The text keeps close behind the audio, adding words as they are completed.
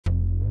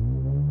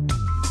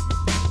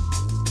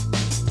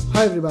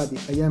Hi everybody,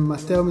 I am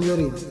Matteo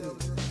Migliorini,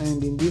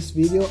 and in this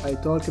video I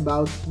talk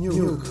about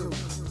Nuke.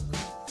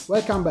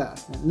 Welcome back,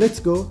 and let's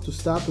go to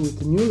start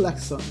with a new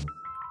lesson.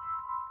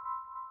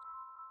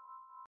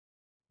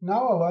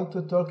 Now I want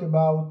to talk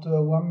about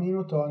 1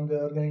 minute on the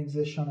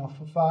organization of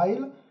a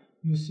file.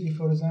 You see,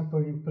 for example,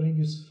 in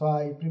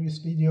previous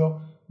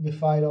video, the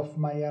file of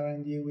my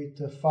R&D with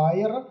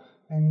fire,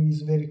 and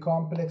it's very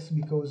complex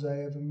because I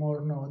have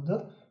more node.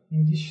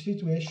 In this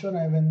situation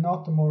I have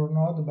not more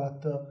node,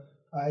 but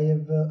I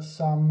have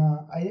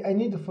I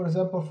need, for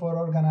example, for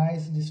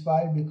organize this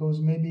file because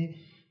maybe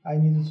I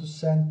need to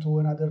send to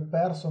another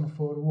person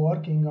for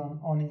working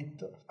on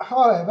it.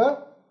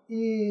 However,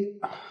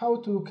 how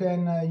to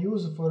can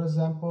use, for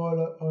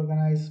example,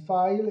 organize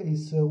file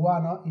is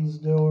one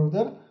is the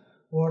order.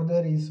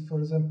 Order is, for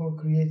example,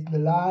 create the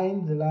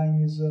line. The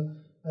line is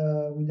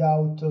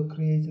without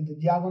create the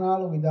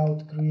diagonal,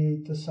 without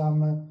create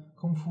some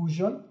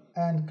confusion,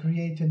 and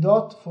create a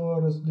dot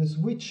for the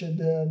switch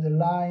the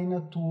line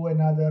to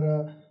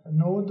another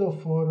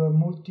node, for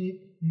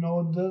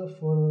multi-node,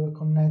 for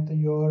connect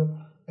your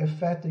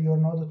effect your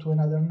node to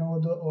another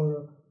node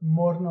or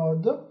more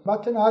node.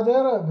 But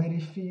another very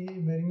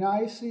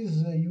nice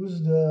is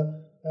use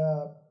the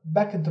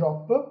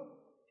backdrop.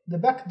 The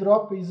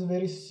backdrop is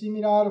very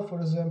similar.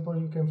 For example,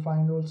 you can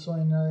find also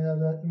in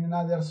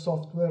another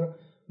software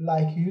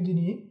like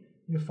Udemy.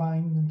 You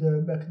find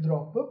the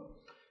backdrop.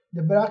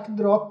 The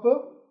backdrop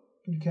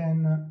you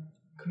can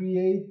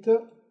create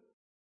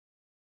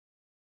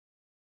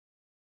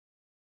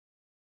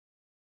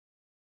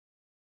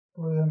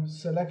for example,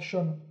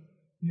 selection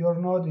your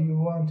node you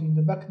want in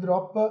the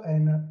backdrop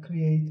and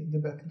create the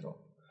backdrop,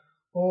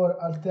 or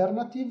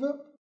alternative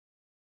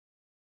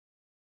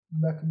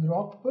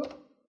backdrop,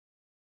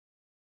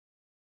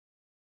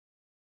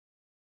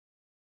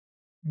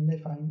 and I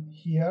find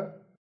here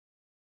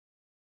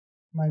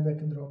my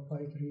backdrop.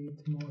 I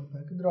create more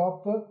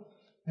backdrop,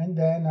 and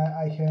then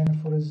I can,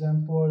 for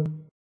example,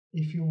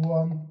 if you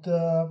want,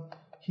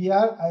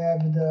 here I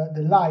have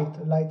the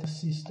light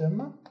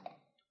system,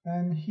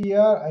 and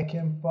here I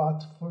can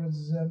put, for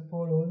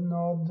example, all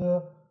node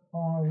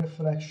on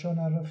reflection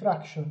and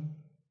refraction.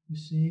 You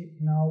see,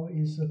 now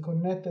is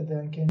connected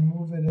and I can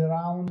move it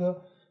around,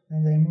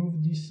 and I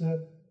move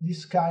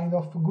this kind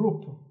of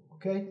group,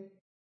 okay?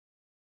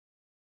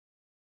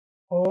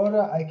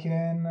 Or I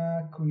can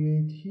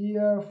create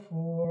here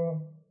for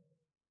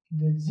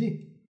the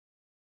Z.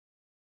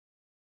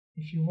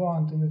 If you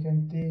want, you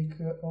can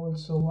take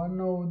also one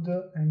node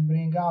and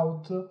bring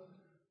out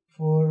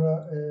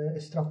for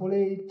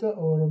extrapolate,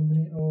 or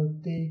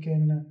take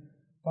and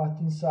put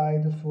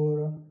inside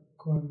for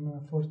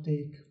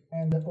take.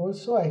 And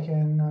also I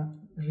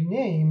can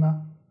rename,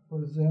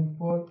 for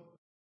example,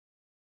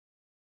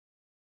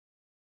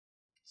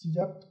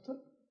 depth,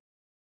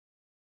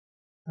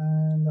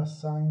 and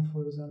assign,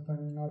 for example,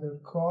 another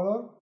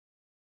color.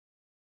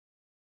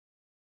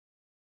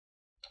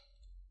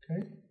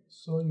 Okay,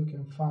 so you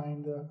can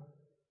find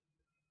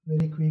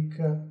very quick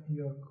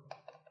your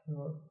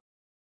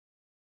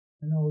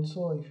and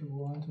also if you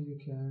want you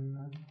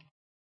can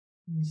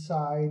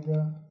inside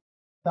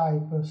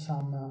type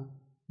some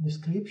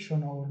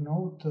description or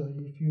note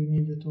if you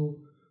need to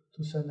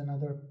send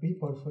another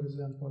people, for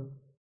example.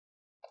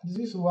 This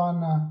is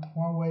one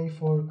way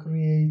for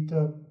create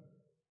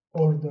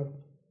order,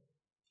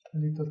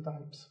 little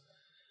types.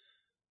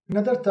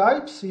 Another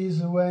types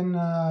is when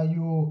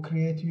you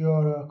create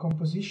your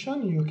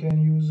composition. You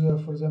can use,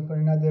 for example,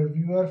 another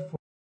viewer.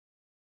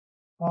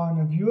 On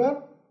a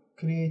viewer,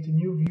 create a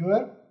new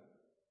viewer,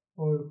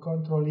 or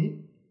Control E,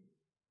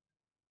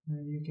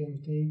 and you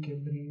can take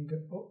and bring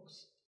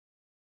box.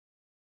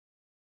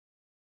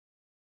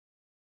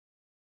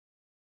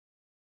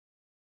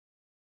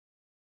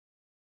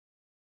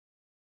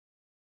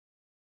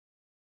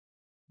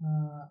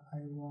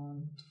 I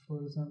want,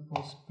 for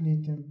example,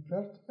 split in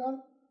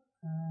vertical,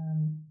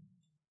 and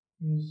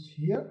use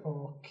here.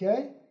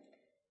 Okay,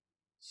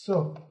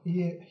 so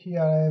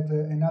here I have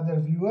another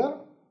viewer,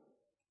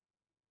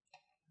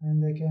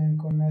 and I can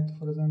connect,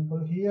 for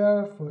example,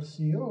 here for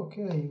see.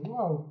 Okay,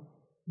 wow,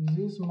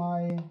 this is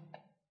my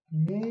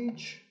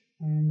image,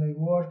 and I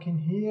work in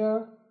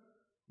here.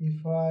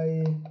 If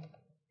I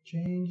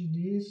change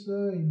this,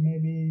 it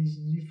maybe is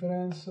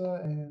difference,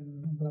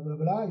 and blah blah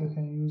blah. You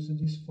can use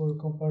this for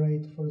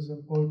comparate, for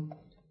example,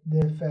 the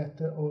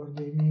effect or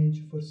the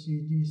image for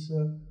see this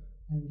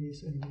and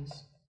this and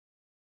this.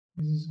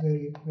 This is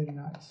very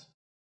nice.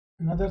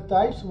 Another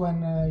types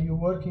when you're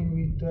working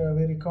with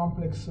very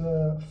complex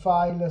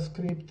file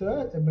script,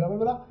 blah blah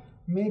blah.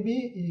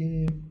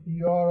 Maybe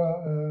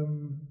your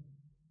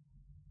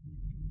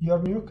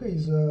Nuke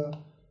is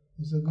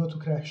go to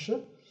crash,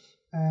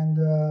 and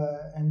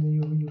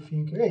you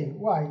think, hey,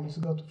 why it's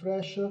go to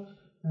crash,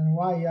 and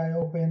why I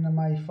open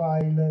my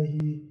file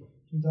he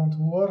don't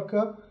work.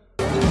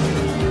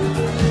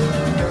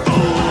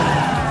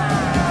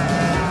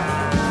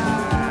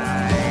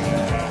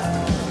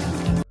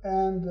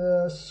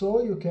 And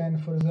so you can,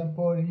 for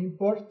example,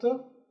 import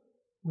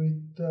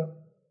with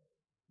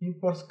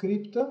import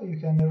script, you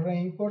can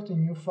re-import a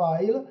new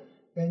file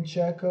and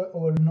check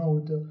all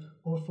node.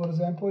 Or for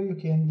example, you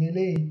can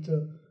delete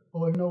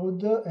all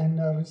node and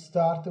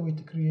restart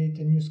with create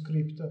a new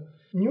script.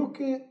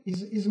 Nuke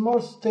is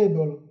more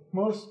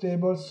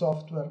stable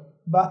software,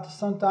 but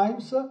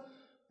sometimes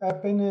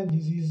can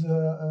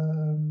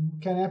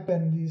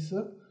happen this,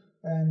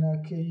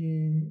 and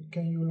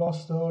can you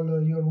lost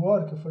all your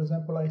work. For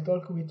example, I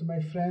talk with my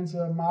friends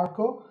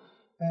Marco,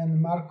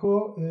 and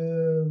Marco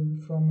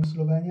from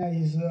Slovenia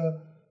is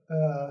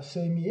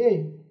saying me,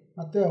 hey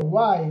Matteo,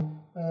 why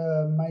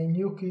my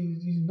Nuke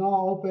is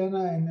not open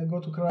and go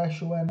to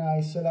crash when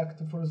I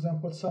select, for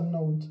example, some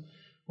node?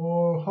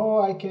 Or how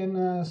I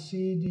can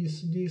see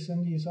this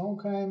and this, how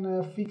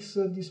can fix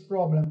this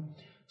problem?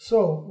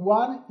 So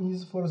one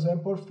is, for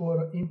example,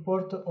 for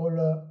import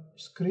all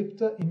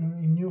script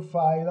in new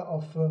file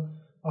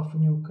of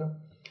Nuke.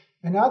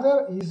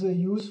 Another is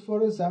use,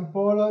 for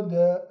example,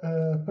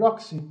 the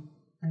proxy.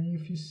 And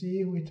if you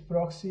see with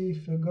proxy,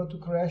 if you go to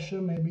crash,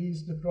 maybe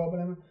it's the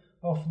problem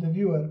of the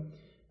viewer.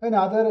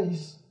 Another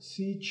is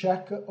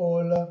check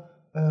all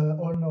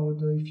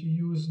node. If you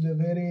use the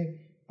very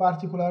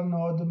particular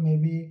node,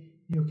 maybe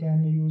you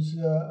can use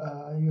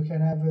you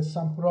can have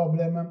some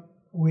problem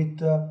with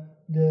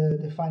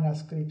the final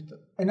script.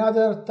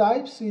 Another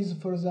types is,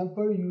 for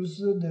example, use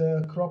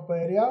the crop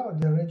area,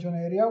 the region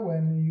area,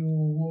 when you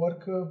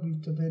work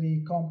with a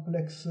very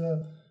complex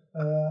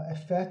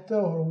effect,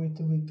 or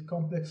with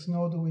complex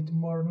node with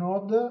more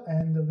node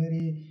and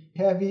very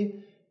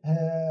heavy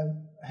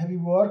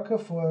work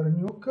for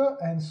Nuke,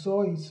 and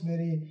so it's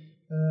very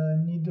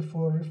need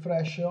for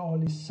refresh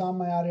only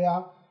some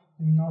area,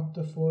 not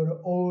for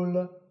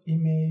all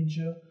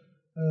image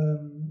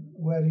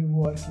where you're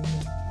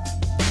working.